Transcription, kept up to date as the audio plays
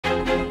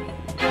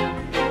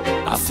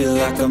feel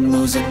like I'm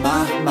losing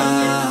my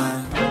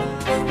mind.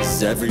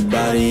 Is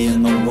everybody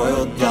in the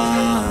world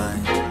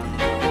blind?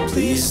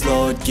 Please,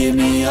 Lord, give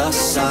me a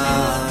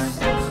sign,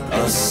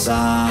 a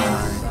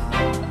sign.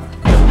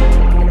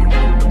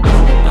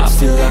 I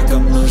feel like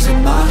I'm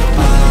losing my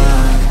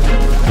mind.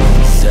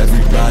 Is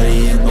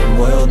everybody in the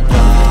world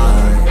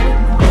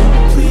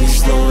blind?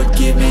 Please, Lord,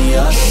 give me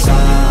a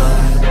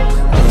sign,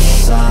 a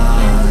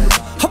sign.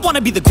 I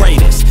wanna be the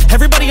greatest.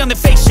 Everybody on the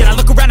fake shit. I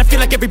look around and feel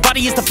like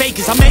everybody is the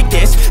fakest. I make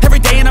this every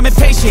day and I'm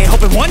impatient,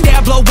 hoping one day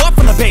I blow up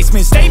from the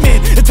basement.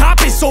 Statement, the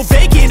top is so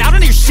vacant. I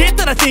don't hear shit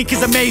that I think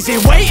is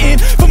amazing. Waiting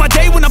for my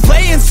day when I'm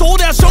playing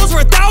sold out shows for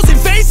 1,000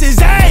 faces.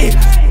 Hey,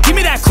 give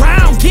me that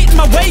crown, get in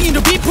my way and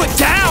to be put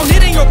down.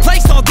 It ain't your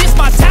place, all this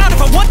my town.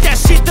 If I want that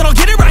shit, then I'll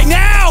get it right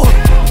now.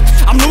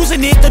 I'm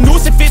losing it, the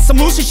noose it fits. I'm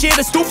losing shit,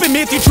 a stupid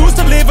myth. You choose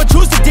to live or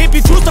choose to dip.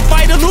 You choose to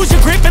fight or lose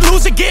your grip and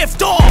lose a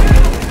gift.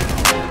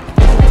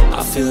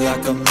 I feel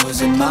like I'm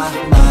losing my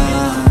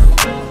mind.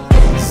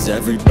 Is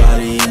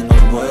everybody in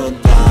the world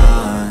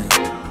blind?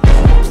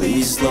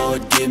 Please,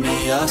 Lord, give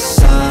me a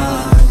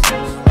sign,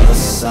 a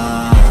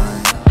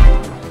sign.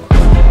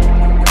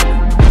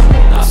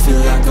 I feel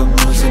like I'm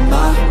losing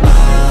my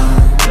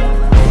mind.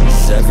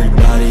 Is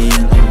everybody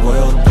in the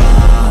world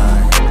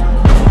blind?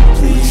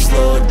 Please,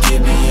 Lord,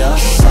 give me a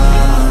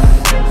sign,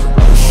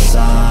 a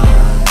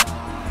sign.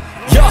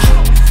 Yeah.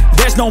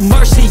 There's no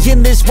mercy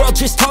in this world,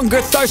 just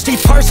hunger-thirsty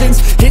persons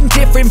in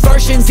different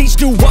versions. Each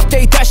new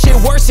update, that shit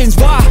worsens.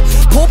 Why?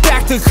 Pull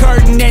back the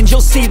curtain and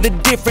you'll see the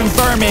different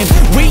vermin.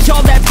 We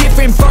all have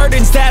different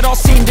burdens that all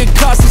seem to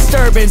cause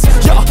disturbance.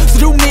 Yo, so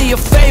do me a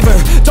favor,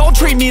 don't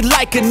treat me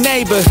like a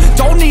neighbor.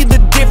 Don't need the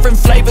different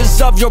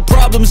flavors of your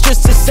problems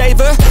just to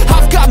savor.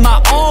 I've got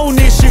my own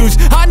issues,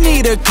 I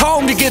need a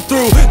comb to get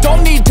through.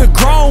 Don't need to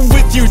groan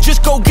with you,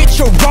 just go get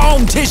your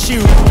own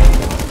tissue.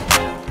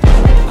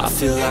 I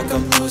feel like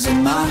I'm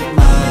losing my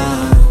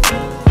mind.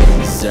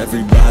 Is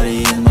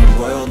everybody in the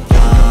world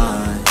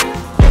blind?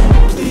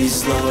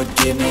 Please, Lord,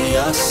 give me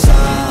a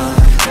sign,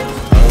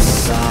 a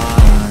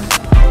sign.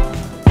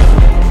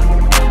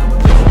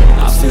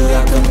 I feel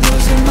like I'm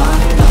losing my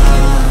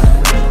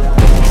mind.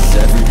 Is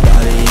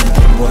everybody in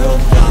the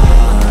world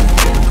blind?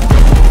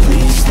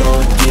 Please,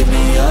 Lord, give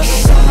me a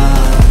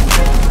sign,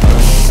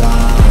 a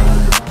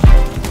sign.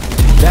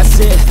 That's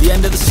it, the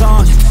end of the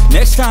song.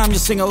 Next time you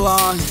sing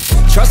along.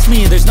 Trust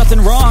me, there's nothing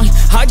wrong.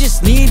 I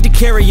just need to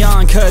carry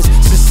on, cause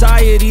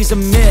society's a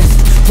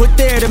myth put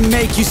there to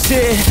make you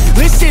sit.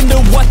 Listen to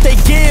what they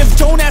give.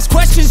 Don't ask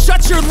questions,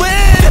 shut your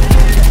lid.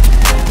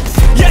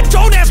 Yeah,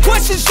 don't ask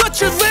questions, shut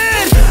your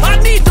lid.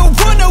 I need to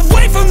run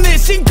away from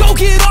this and go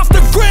get off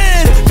the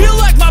grid. Feel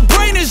like my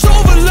brain is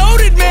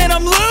overloaded, man,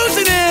 I'm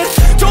losing it.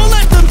 Don't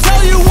let them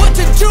tell you what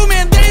to do,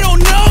 man, they don't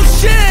know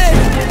shit.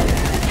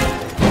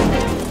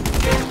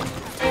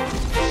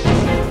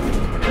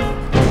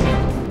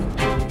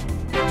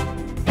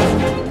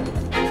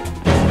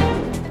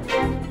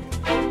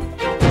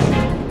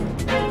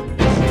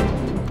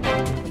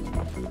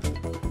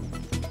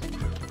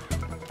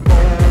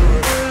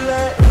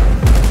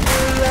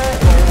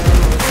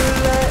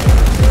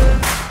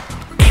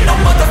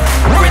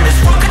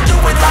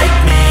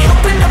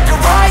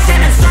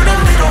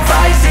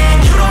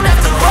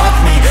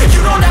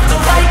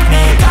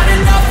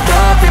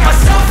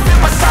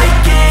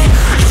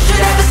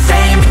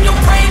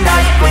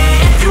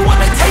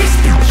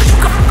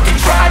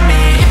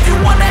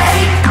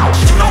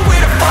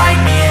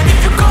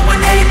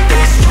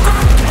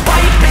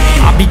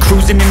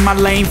 In my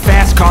lane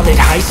fast, call it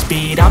high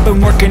speed. I've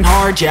been working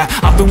hard, yeah,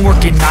 I've been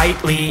working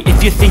nightly.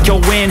 If you think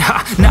you'll win,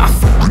 ha, nah,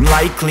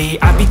 likely.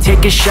 I be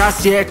taking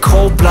shots, yeah,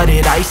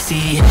 cold-blooded,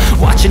 icy.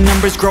 Watching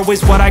numbers grow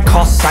is what I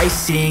call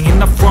sightseeing. In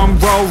the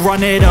front row,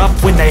 run it up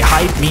when they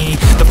hype me.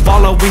 The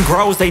following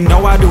grows, they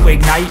know how to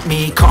ignite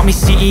me. Call me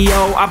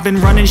CEO, I've been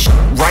running shit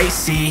right,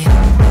 see.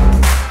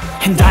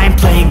 And I ain't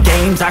playing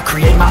games, I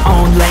create my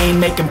own lane,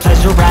 making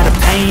pleasure out of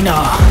pain,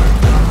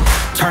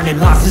 turning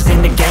losses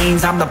into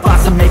gains. I'm the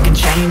boss, I'm making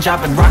change.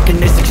 I've been rocking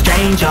this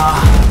exchange,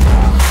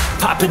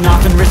 popping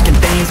off and risking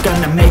things.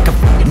 Gonna make a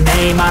f***ing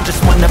name. I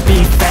just wanna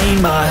be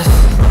famous,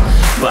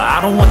 but I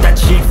don't want that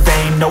cheap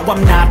fame. No,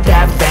 I'm not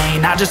that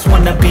vain. I just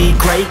wanna be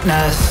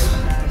greatness.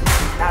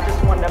 I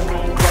just wanna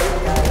be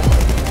greatness.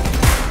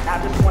 I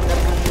just wanna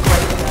be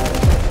greatness.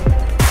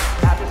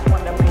 I just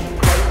wanna be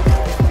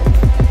greatness.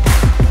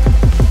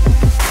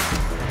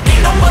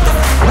 Ain't no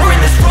motherfucker in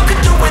this world could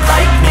do it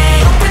like me.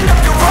 Open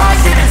up your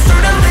eyes and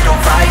insert a little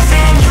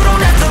rising. You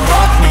don't have to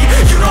love me,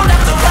 you don't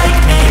have to like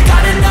me.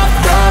 Got enough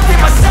love in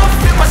myself,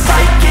 in my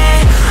psyche.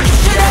 You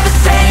should have the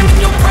same in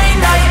your brain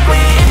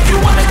nightly. If you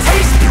wanna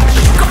taste me,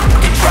 you can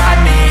fucking try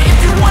me. If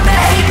you wanna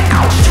hate me,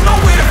 you know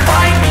where to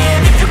find me.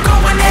 And if you go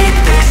and hate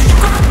this, you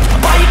can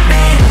fucking bite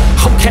me.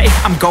 Okay,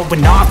 I'm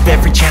going off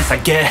every chance I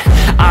get.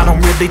 I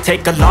don't really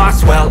take a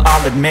loss, well,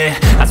 I'll admit.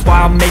 That's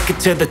why I'll make it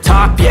to the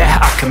top, yeah,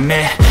 I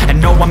commit. And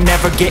no, I'm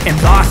never getting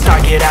lost,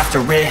 I get after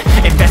it.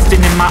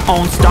 Investing in my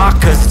own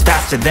stock, cause it's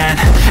faster than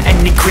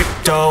any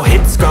crypto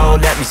hits go,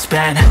 let me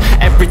spend.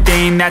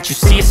 Everything that you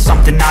see is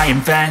something I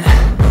invent.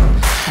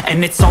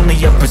 and it's only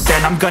a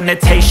percent. I'm gonna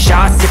take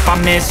shots, if I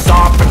miss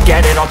all,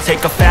 forget it. I'll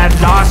take a fat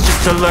loss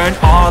just to learn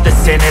all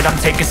that's in it. I'm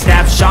taking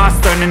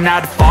snapshots, learning how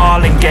to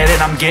fall and get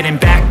it. I'm getting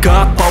back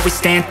up, always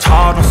stand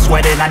tall, don't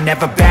sweat it. I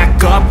never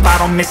back up, I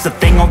don't miss a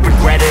thing or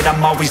regret it.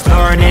 I'm always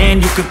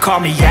learning, you could call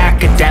me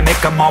academic.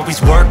 I'm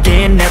always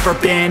working, never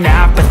been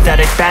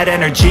apathetic. Bad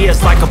energy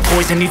is like a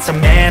poison, needs a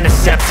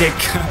antiseptic.